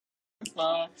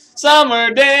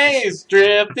Summer days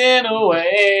drifting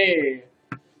away.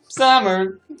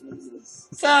 Summer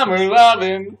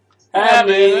loving,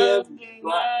 having a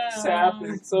It's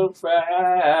happening so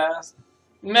fast.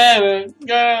 met a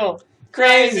girl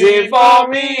crazy for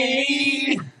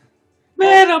me.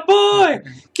 Met a boy,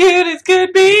 cute as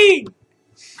could be.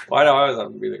 Why do I always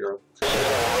have to be the girl?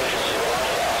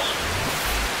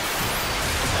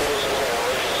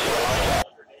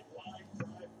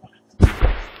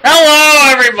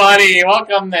 Hello, everybody.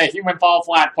 Welcome to Human Fall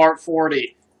Flat Part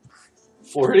 40.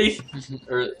 40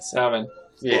 or 7?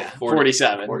 Yeah, 40.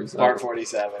 47. 47. Part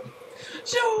 47.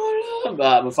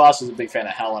 Mufasa's a big fan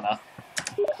of Helena.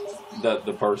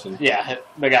 The person. Yeah,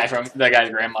 the guy's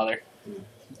grandmother.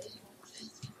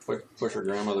 Push her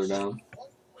grandmother down.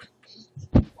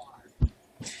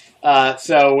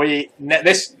 So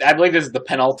I believe this is the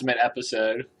penultimate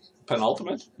episode.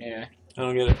 Penultimate? Yeah. I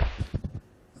don't get it.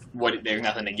 There's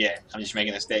nothing to get. I'm just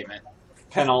making a statement.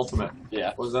 Penultimate.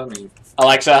 Yeah. What does that mean?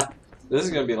 Alexa. This is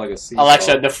gonna be like a C.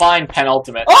 Alexa, define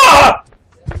penultimate. Ah!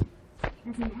 As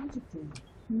an adjective,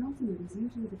 penultimate is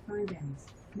usually defined as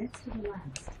next to the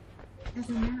last. As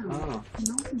a noun,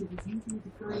 penultimate is usually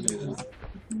defined as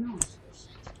if not.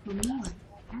 For more,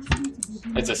 ask me to give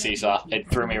you It's a seesaw. It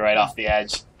threw me right off the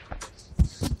edge.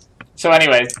 So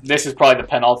anyway, this is probably the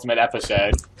penultimate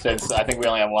episode, since I think we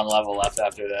only have one level left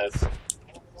after this.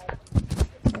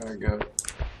 There we go.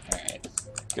 Alright.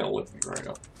 It's gonna lift me right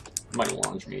up. Might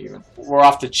launch me even. We're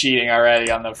off to cheating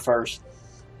already on the first.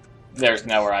 There's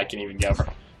nowhere I can even go from.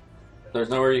 There's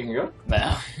nowhere you can go?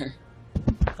 No.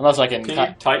 Unless I can... Can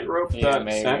you tightrope Yeah, that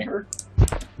maybe. center?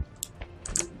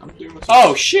 I'm doing some...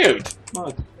 Oh, shoot! Come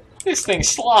on. This thing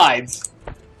slides.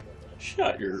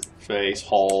 Shut your face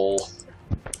hole.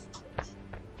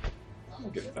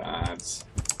 Look at that.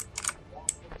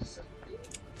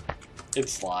 It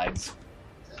slides.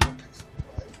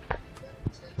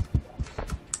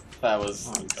 That was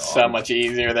Oh, God. so much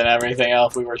easier than everything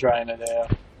else we were trying to do.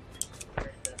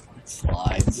 It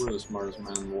slides. We're the smartest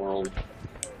man in the world.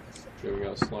 Okay, we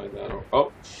gotta slide that over.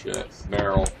 Oh, shit.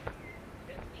 Barrel.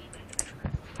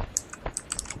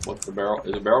 What's the barrel?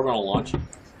 Is the barrel gonna launch?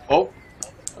 Oh,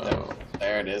 Oh.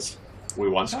 there it is. We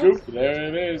want Scoop. There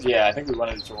it is. Yeah, I think we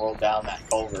wanted it to roll down that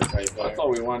culvert right I there. thought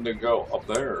we wanted to go up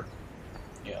there.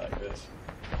 Yeah, like this.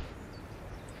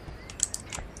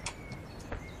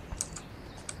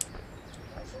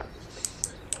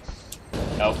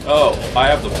 Nope. Oh, I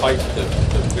have the pipe to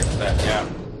fix that gap.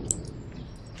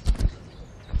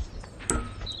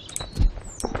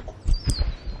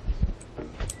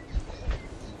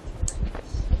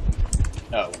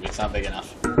 Oh, it's not big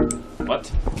enough.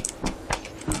 What?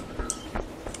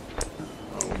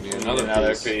 Oh, we need Another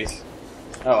another piece.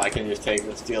 Oh, I can just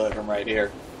steal it from right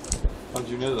here. How'd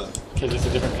you know that? Because it's a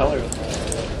different color.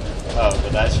 Oh,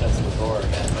 but that shuts the door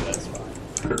again, but that's fine.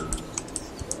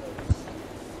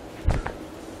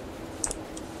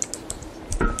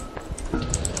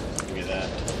 Give me that.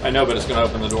 I know, but it's gonna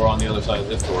open the door on the other side of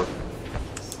this door.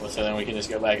 Well, so then we can just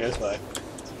go back this way.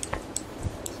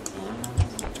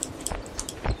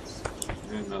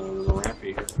 I didn't know there was a ramp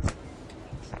here.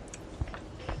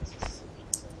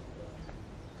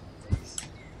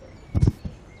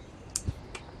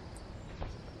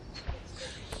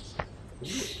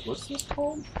 What's this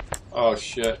called? Oh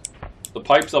shit. The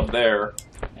pipe's up there.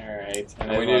 Alright.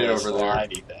 And we need it over there.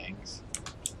 Slidey things.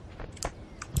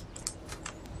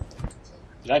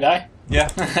 Did I die? Yeah.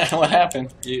 What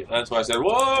happened? That's why I said,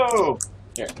 whoa!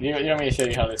 Here, you want me to show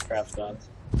you how this crap's done?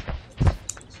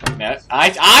 No,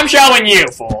 I'm showing you,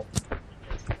 fool!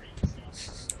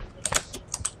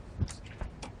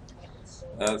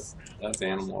 That's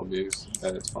animal abuse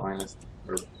at its finest.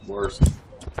 Or worst.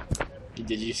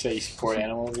 Did you say you support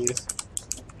animal abuse?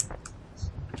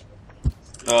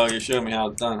 Oh, you showed me how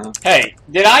it's done, huh? Hey,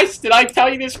 did I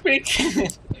tell you to speak?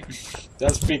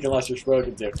 Don't speak unless you're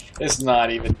spoken to. This is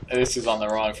not even. This is on the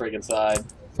wrong freaking side.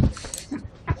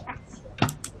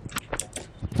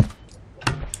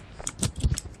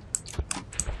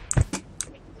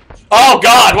 Oh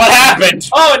God! What happened?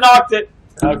 Oh, it knocked it!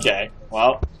 Okay.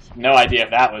 Well, no idea if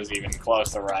that was even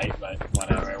close to right, but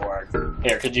whatever, it worked.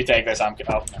 Here, could you take this? Oh, never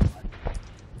mind.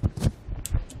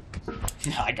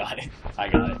 I got it. I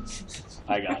got it.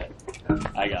 I got it.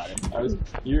 I got it.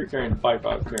 You were carrying the pipe,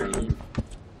 I was carrying you.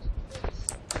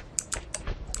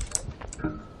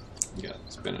 You got it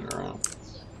spinning around.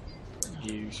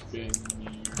 You spin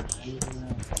me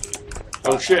around.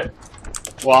 Oh shit!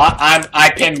 Well,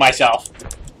 I pinned myself.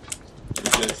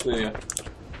 Okay, see ya.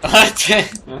 What?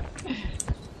 Huh?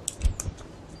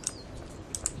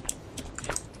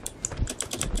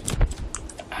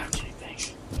 Okay,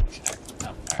 thanks. Oh,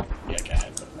 alright. Yeah,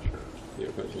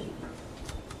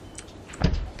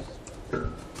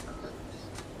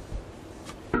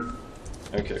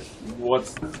 Okay,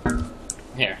 what's...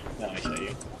 Here, let me show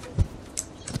you.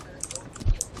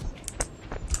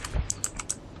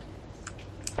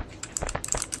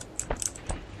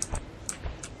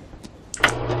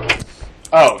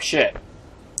 Oh, shit.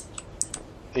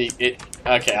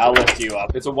 Okay, I'll lift you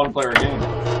up. It's a one-player game.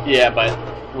 Yeah, but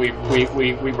we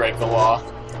break the law.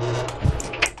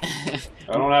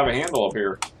 I don't have a handle up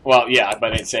here. Well, yeah,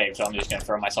 but it's safe, so I'm just gonna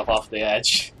throw myself off the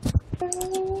edge.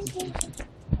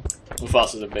 Who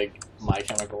else is a big My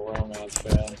Chemical Romance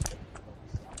fan?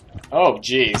 Oh,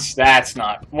 jeez, that's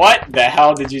not... What the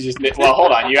hell did you just do? Well,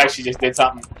 hold on, you actually just did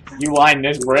something. You lined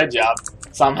this bridge up,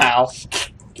 somehow.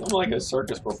 I'm like a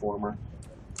circus performer.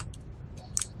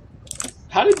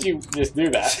 How did you just do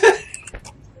that?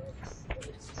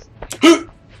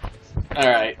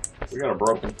 Alright. We got a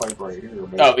broken pipe right here.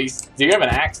 Baby. Oh, do you have an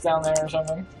axe down there or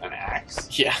something? An axe?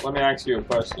 Yeah. Let me ask you a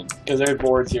question. Because there's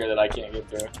boards here that I can't get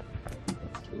through.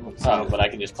 Oh, but I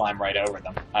can just climb right over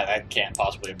them. That can't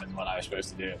possibly have been what I was supposed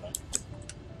to do.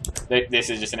 But this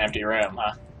is just an empty room,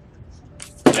 huh?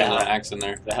 There's an axe in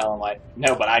there. The hell am I?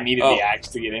 No, but I needed the axe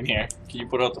to get in here. Can you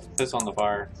put out the piss on the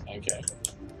fire? Okay.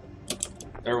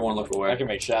 Everyone look away. I can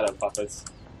make shadow puppets.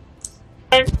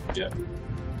 Yeah.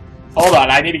 Hold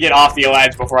on, I need to get off the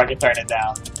ledge before I can turn it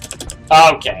down.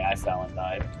 Okay, I fell and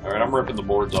died. Alright, I'm ripping the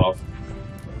boards off.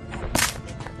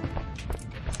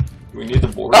 We need the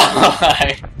boards.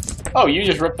 Oh, you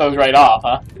just ripped those right off,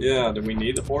 huh? Yeah, do we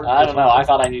need the boards? I don't know, I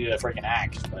thought I needed a freaking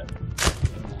axe, but...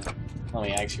 Let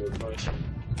me ask you a question.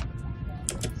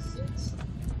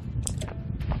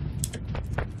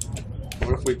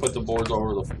 What if we put the boards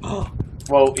over the...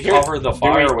 Well, here... Cover the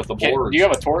fire with the boards. Do you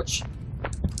have a torch?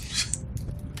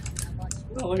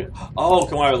 Oh,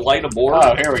 can I light a board?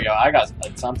 Oh, here we go. I got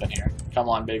something here. Come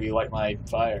on, baby, light my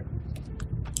fire.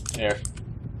 Here.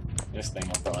 This thing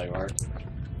will probably work.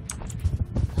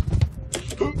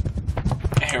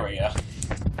 Here we go.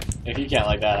 If you can't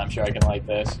light that, I'm sure I can light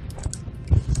this.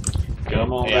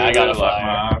 Come on, yeah, baby, I got a fire.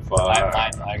 My fire.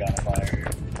 I got a fire here.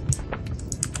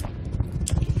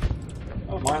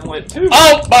 Oh, mine lit too.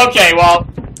 Oh, okay, well,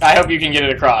 I hope you can get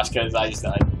it across, because I just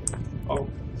died. Oh,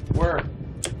 where?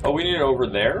 Oh, we need it over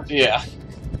there? Yeah.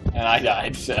 And I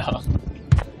died, so...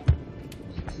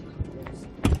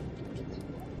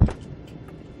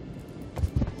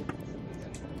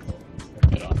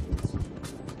 Get on.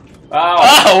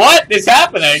 Oh, what is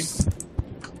happening?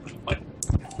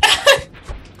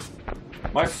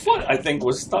 My foot, I think,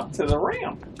 was stuck to the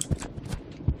ramp.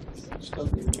 Which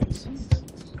doesn't even make sense.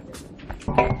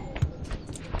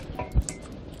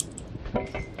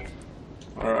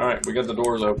 Alright, we got the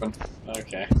doors open.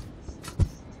 Okay.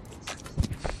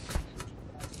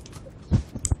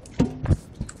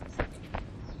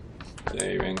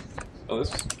 Saving. Oh,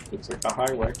 this looks like a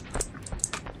highway.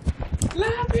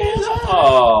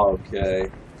 Oh,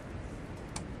 okay.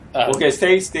 Okay,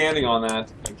 stay standing on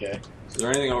that. Okay. Is there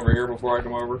anything over here before I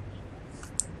come over?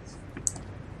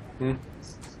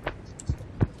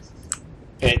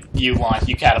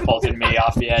 You catapulted me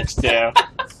off the edge too.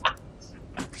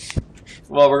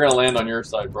 Well, we're gonna land on your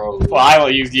side, probably. Well, I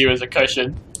will use you as a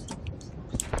cushion.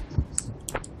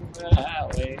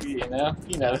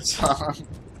 You know the song.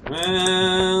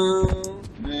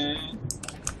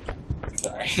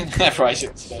 Sorry, I probably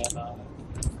shouldn't stand on it.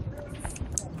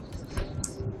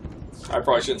 I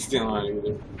probably shouldn't stand on it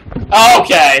either.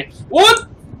 Okay. What?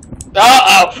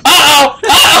 Uh-oh. Uh-oh.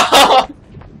 Uh-oh.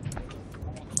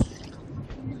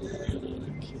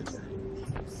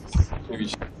 Maybe.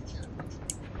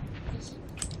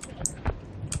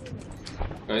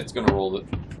 Okay, it's gonna roll it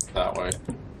that way.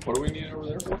 What do we need over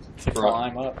there for? To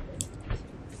climb up.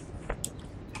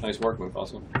 Nice work,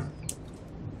 Mufasa.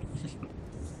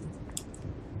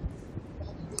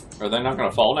 Are they not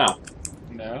gonna fall now?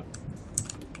 No.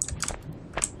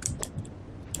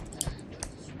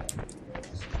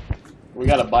 We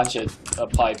got a bunch of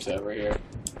pipes over here.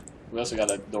 We also got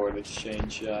a door that's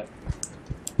chained shut.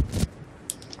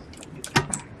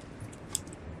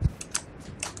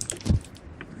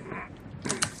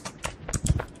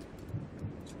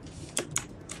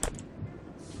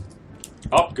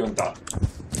 Up, Gunther.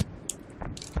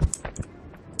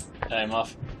 Hey,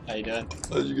 Muff. How you doing?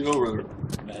 How'd you get over there?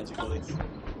 Magically.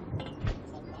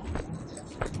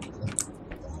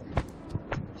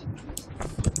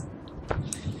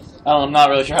 I'm not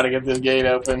really sure how to get this gate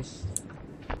open.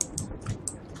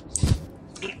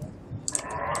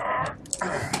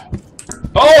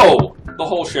 Oh! The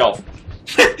whole shelf.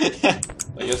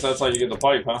 I guess that's how you get the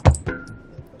pipe, huh?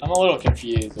 I'm a little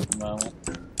confused at the moment.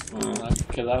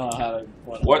 Because I don't know how to...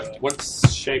 What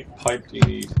shape pipe do you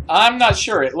need? I'm not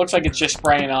sure. It looks like it's just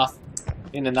spraying off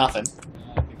into nothing.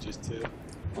 I think just two.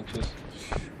 Watch this.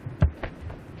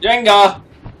 Jenga!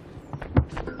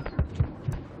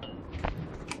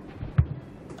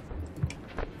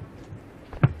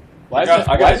 Why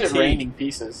is it raining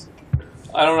pieces?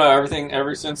 I don't know, everything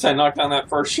ever since I knocked down that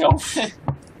first shelf.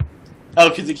 Oh,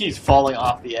 because it keeps falling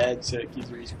off the edge, so it keeps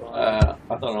respawning.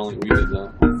 I thought only we did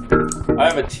that. I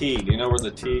have a T. Do you know where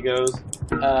the T goes?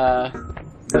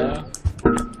 No.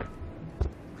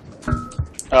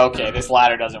 Okay, this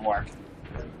ladder doesn't work.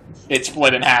 It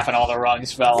split in half and all the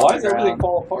rungs fell. Why does everything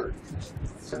fall apart?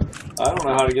 I don't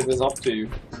know how to get this up to you.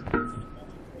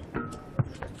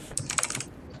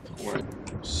 Wait.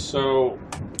 So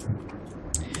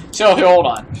hold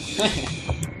on.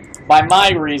 By my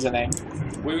reasoning,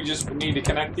 we just need to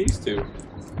connect these two.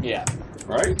 Yeah.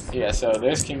 Right? Yeah, so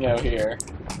this can go here.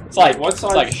 It's like what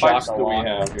size like pipes do we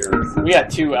have here? We got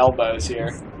 2 elbows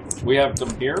here. We have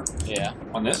them here? Yeah.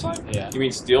 On this side? Yeah. You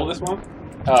mean steal this one?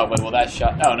 Oh, but well that's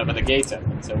shut. Oh no, but the gate's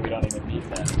open, so we don't even need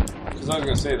that. Because I was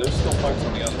gonna say there's still pipes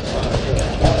on the other side.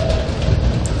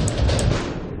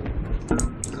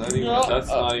 Is that even? No. That's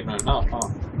not even enough, huh?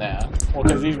 Nah. Well,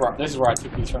 because this is where I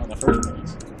took these from in the first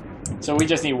place. So we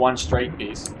just need one straight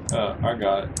piece. I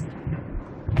got it.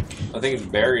 I think it's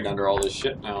buried under all this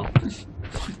shit now.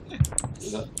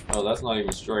 Oh, that's not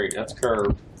even straight. That's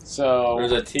curved. So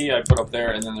there's a T I put up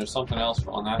there, and then there's something else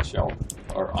on that shelf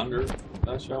or under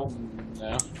that shelf.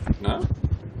 No. No.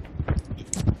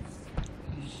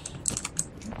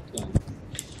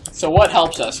 So what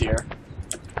helps us here?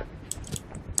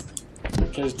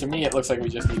 Because to me it looks like we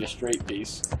just need a straight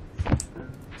piece.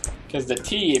 Because the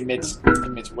T emits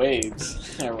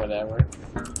waves or whatever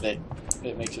that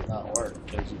it makes it not work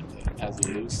because it has a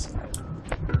loose.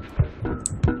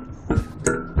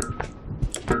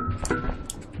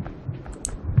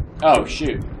 Oh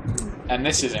shoot! And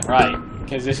this isn't right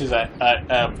because this is a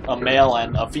male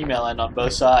and a female end on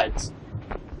both sides.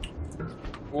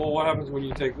 Well, what happens when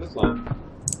you take this off?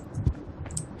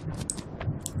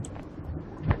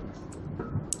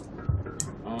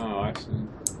 Oh, I see.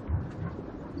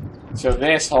 So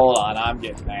this, hold on, I'm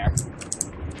getting there.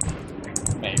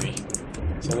 Maybe.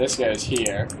 So this goes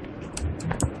here.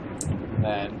 And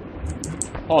then,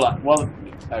 hold on. Well,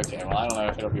 okay. Well, I don't know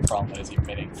if it'll be a problem that it's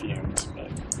emitting fumes,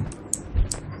 but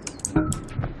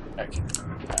okay.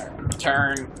 All right.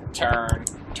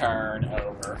 Turn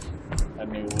over. A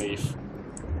new leaf.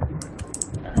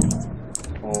 All right.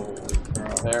 Holy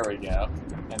crap. There we go.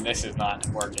 And this is not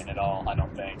working at all, I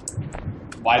don't think.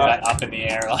 Why is that up in the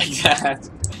air like that?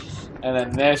 And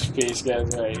then this piece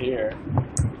goes right here.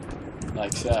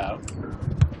 Like so.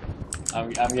 I'm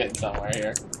getting somewhere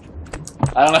here.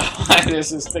 I don't know why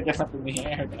this is sticking up in the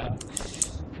air now.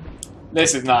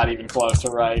 This is not even close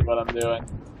to right, what I'm doing.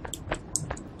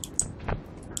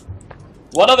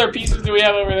 What other pieces do we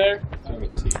have over there? I have a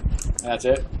T. That's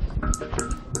it?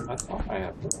 I thought I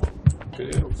had the one.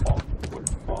 Could it fall? Would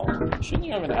it fall? Shouldn't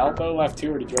you have an elbow left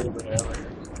too, or did you already bring it over here?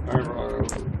 I brought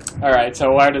it over. Alright,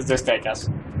 so where does this take us?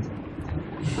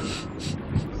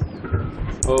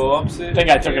 Oh, I'm sitting. I think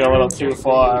I took it a little too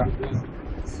far.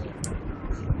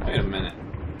 Wait a minute.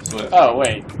 Swift. Oh,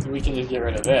 wait. We can just get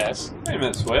rid of this. Wait a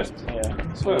minute, Swift. Yeah.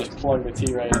 So Swift. just plug the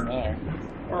T right in there.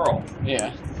 Earl.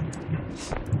 Yeah.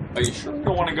 Are you sure you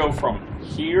don't want to go from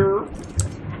here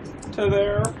to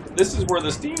there? This is where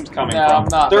the steam's coming No, from. I'm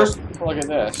not. There's Look at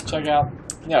this. Check out.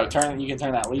 No, you can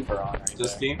turn that lever on right the there.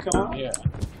 steam come out? Yeah.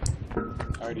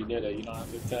 I already did it. You don't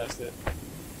have to test it.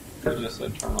 You just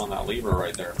said turn on that lever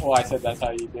right there. Well, I said that's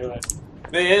how you do it.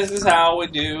 This is how we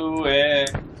do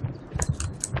it.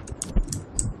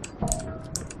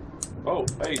 Oh,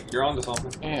 hey, you're onto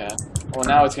something. Yeah. Well,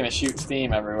 now it's going to shoot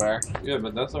steam everywhere. Yeah,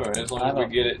 but that's alright, as long I as we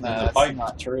don't- get it in no, the that's pipe.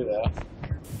 not true, though.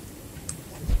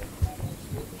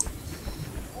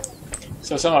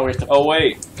 So somehow we have to Oh,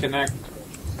 wait, connect.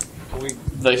 Can we...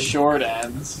 the short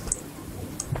ends.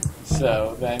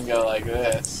 So then go like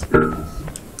this.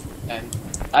 And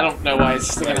I don't know why it's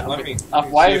sticking Wait, up. let me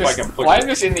Why see is if I this? can push Why it. is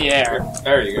this in the air?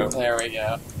 There you go. There we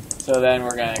go. So then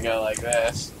we're gonna go like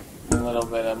this. A little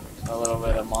bit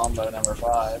of Mambo number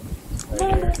 5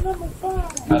 right here. Number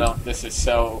 5. This is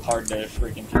so hard to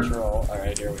freaking control. All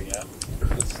right, here we go.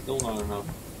 That's still not enough.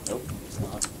 Nope, it's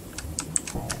not.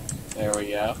 There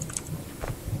we go.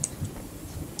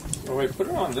 Oh, wait, put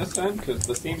it on this end, because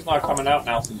the steam's not coming out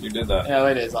now since you did that. No,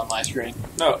 it is on my screen.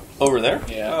 No, over there?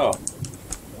 Yeah. Oh,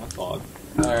 that's odd.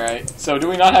 All right. So do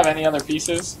we not have any other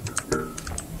pieces?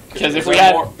 Because if Is we there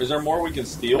had, more, is there more we can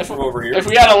steal from over here? if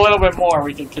we had a little bit more,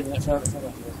 we could connect.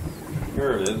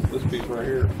 Here it is. This piece right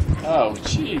here. Oh,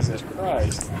 Jesus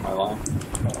Christ! Am I lying?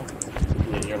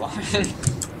 Yeah, you're lying.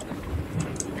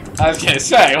 I was gonna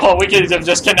say, well, we could have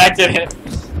just connected it.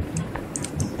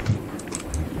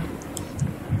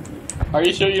 Are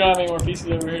you sure you don't have any more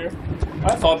pieces over here?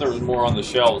 I thought there was more on the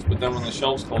shelves, but then when the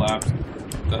shelves collapsed,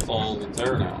 that's all that's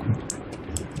there now.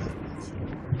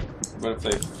 But if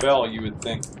they fell, you would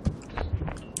think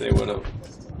they would have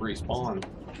respawned.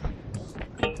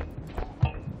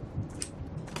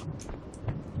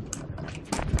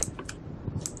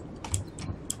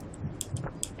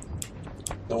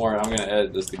 Don't worry, I'm gonna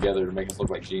edit this together to make us look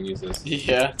like geniuses.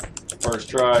 Yeah. First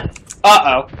try.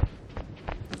 Uh-oh.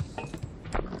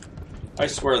 I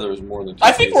swear there was more than two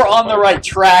I think we're pieces on the of right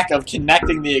track of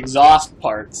connecting the exhaust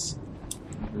parts.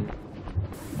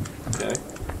 Okay.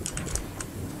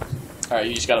 Alright,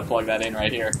 you just gotta plug that in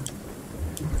right here.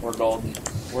 We're golden.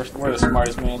 We're the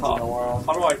smartest mans in the world.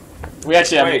 How do I... We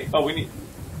actually have... Wait, oh, we need...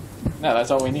 No,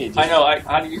 that's all we need. I know,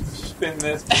 how do you spin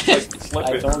this? Like, slip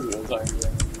I it. told you it was already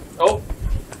there. Oh!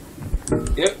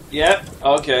 Yep,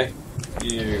 okay.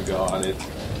 You got it.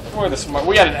 We're the smart...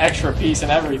 We had an extra piece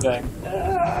and everything.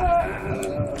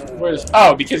 Where's...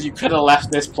 Oh, because you could have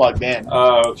left this plugged in.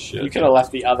 Oh, shit. You could have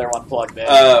left the other one plugged in.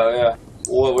 Oh, yeah.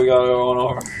 What we got going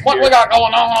over What here? we got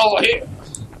going on over here?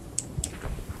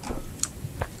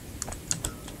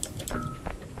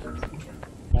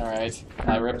 Alright,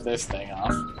 I ripped this thing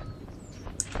off.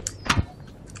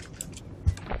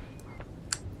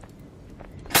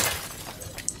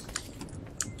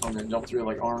 I'm gonna jump through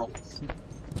like Arnold.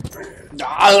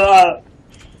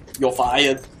 You're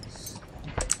fired.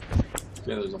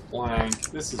 Okay, there's a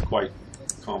plank. This is quite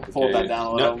complicated. Pulled that down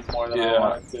a little more than I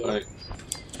wanted to. Like,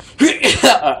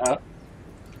 Uh-oh.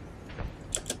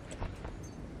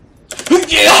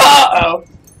 Uh-oh.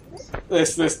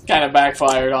 This kind of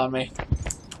backfired on me.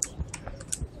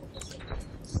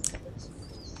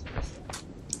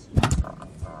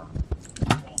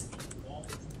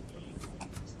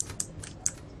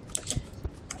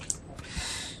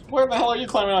 Where the hell are you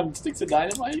climbing on? Sticks of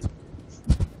dynamite?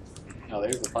 Oh,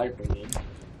 there's the pipe we need.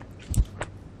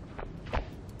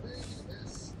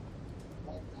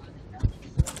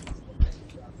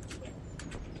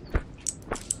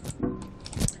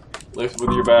 lift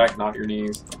with your back, not your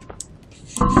knees.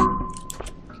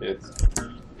 Kids.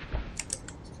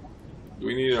 Do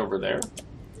we need it over there?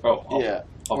 Oh, Yeah,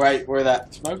 right where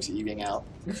that smoke's eating out.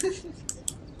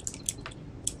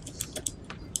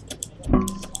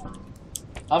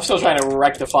 I'm still trying to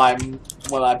rectify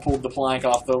when I pulled the plank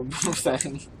off the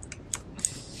thing.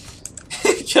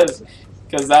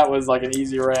 Because that was like an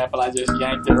easy ramp and I just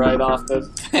yanked it right off the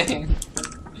thing.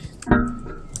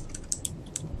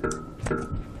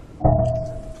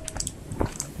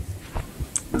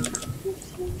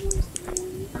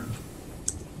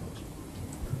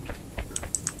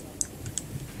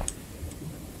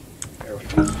 There we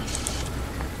go.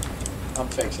 I'm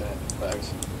fixing it,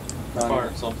 folks.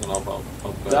 Fire something up.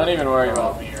 Don't even worry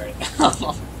about me right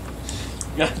now.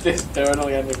 Got this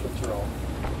totally under control.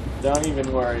 Don't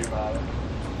even worry about it.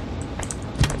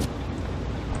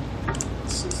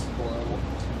 This is horrible.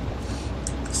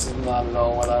 This is not at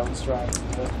all what I was trying to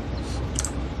do.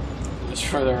 Just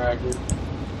for the record.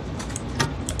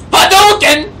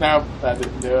 Hadouken! Nope, that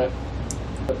didn't do it.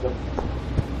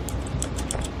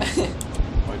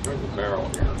 I turned the barrel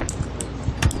here.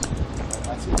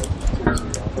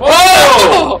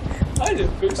 Whoa! I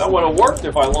just boosted. That would have worked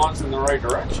if I launched in the right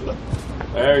direction.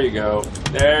 There you go.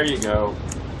 There you go.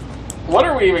 What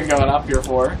are we even going up here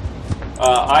for?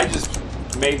 I just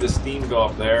made the steam go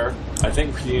up there. I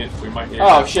think we might need.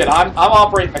 Oh shit! I'm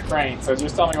operating the crane, so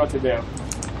just tell me what to do.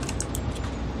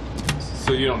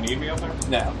 So you don't need me up there?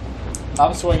 No,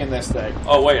 I'm swinging this thing.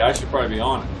 Oh wait, I should probably be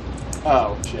on it.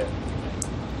 Oh shit!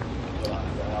 Hold on,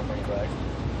 I'll bring it back.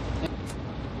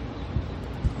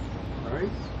 All right.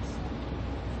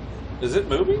 Is it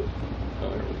moving? Oh,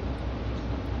 there we go.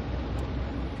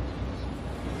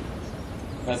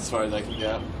 That's as far as I can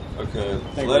go. Okay.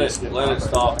 Think Let we're it just getting let it off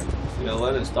stop. right Yeah,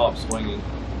 let it stop swinging.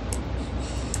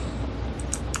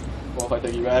 Well, if I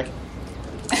take you back.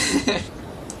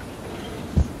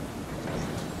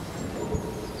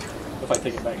 If I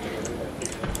take it back, take it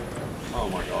back. Oh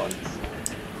my god.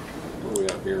 What do we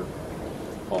have here?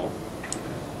 Oh.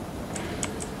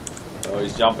 Oh,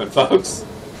 he's jumping, folks.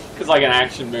 It's like an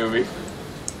action movie.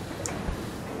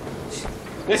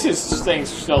 This thing's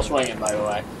still swinging, by the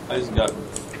way. I just got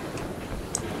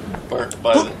burnt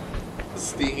by the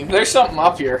steam. There's something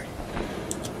up here.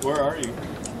 Where are you?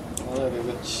 Oh, there's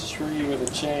a tree with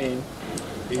a chain.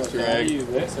 Easter I egg. use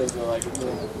this as like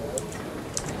a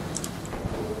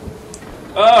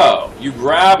Oh, you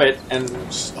grab it and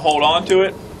hold on to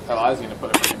it? Oh, I was gonna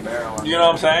put a freaking barrel on. You know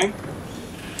what I'm saying?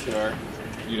 Sure.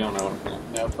 You don't know what I'm saying.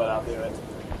 Nope, but I'll do it.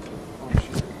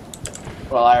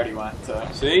 Well, I already went, so.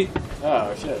 See?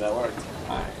 Oh shit, that worked.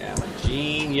 I am a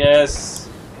genius.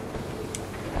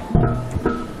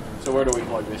 So where do we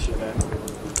plug this shit in?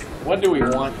 What do we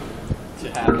want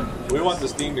to happen? We want the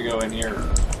steam to go in here.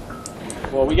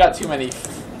 Well, we got too many.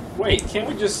 Wait, can't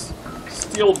we just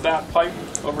steal that pipe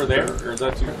over there, or is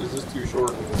that too? Is this too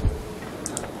short?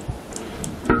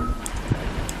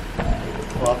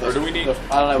 Well, Or do we need? I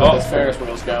don't know where this Ferris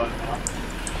wheel's going now.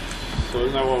 So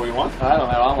isn't that what we want? I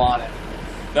don't know. I'm on it.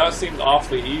 That seems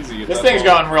awfully easy. This thing's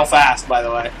going real fast, by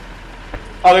the way.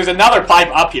 Oh, there's another pipe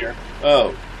up here.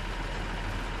 Oh.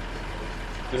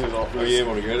 This is all. Are you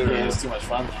able to get it? Yeah, it's too much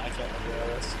fun though. I can't do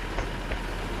this.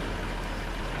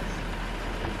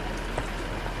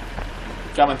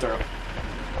 Coming through.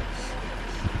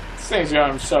 This thing's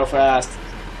going so fast.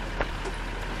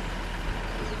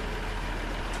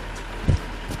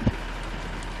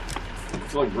 I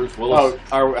feel like Bruce Willis.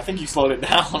 Oh, I think you slowed it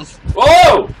down.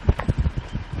 Whoa!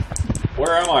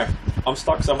 Where am I? I'm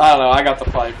stuck somewhere. I don't know. I got the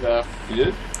pipe though. You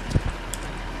did?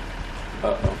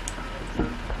 Uh-oh.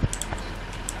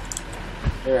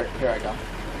 Here I go.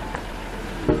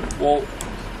 Well,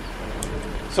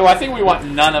 so I think we want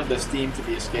none of the steam to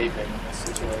be escaping in this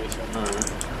situation. alright.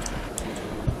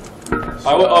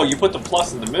 So, Oh, you put the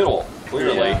plus in the middle,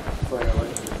 clearly. Yeah, clearly.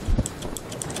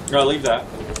 No, leave that.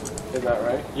 Is that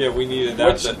right? Yeah, we needed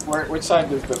that. Which side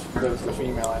does the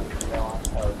female end go on?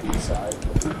 Oh, the east side.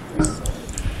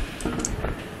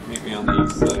 Meet me on the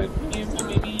east side.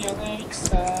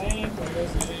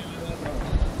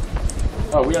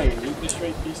 Oh, we don't even need the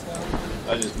straight piece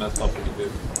now? I just messed up what you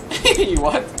did. You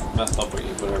what? Messed up what you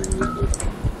whatever you just did.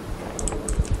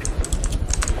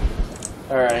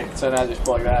 Alright, so now just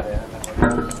plug that in and then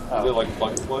we're good. Is it Oh. like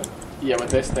plug and play? Yeah, but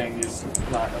this thing is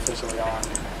not officially on.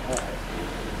 Alright.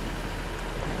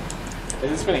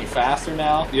 Is it spinning faster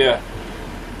now? Yeah.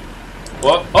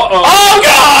 What? Uh-oh! Oh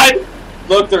god!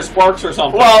 Look, there's sparks or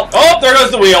something. Well, oh, there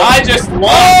goes the wheel. I just...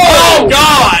 Oh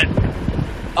god!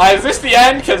 Is this the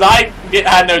end? Because I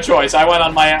had no choice. I went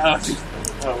on my own.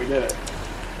 Oh, we did it.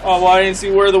 Oh, well, I didn't see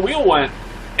where the wheel went.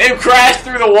 It crashed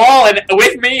through the wall and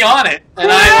with me on it. And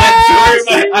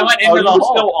I went into the you were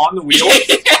hole. still on the wheel?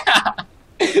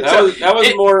 Yeah. That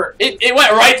was more... It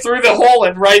went right through the hole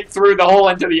and right through the hole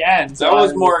into the end. So That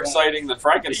was more exciting than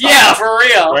Frankenstein. Yeah, for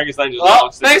real. Frankenstein just Well,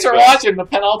 launched thanks it. for watching the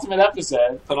penultimate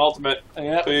episode. Penultimate.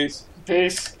 Yep. Peace.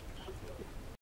 Peace.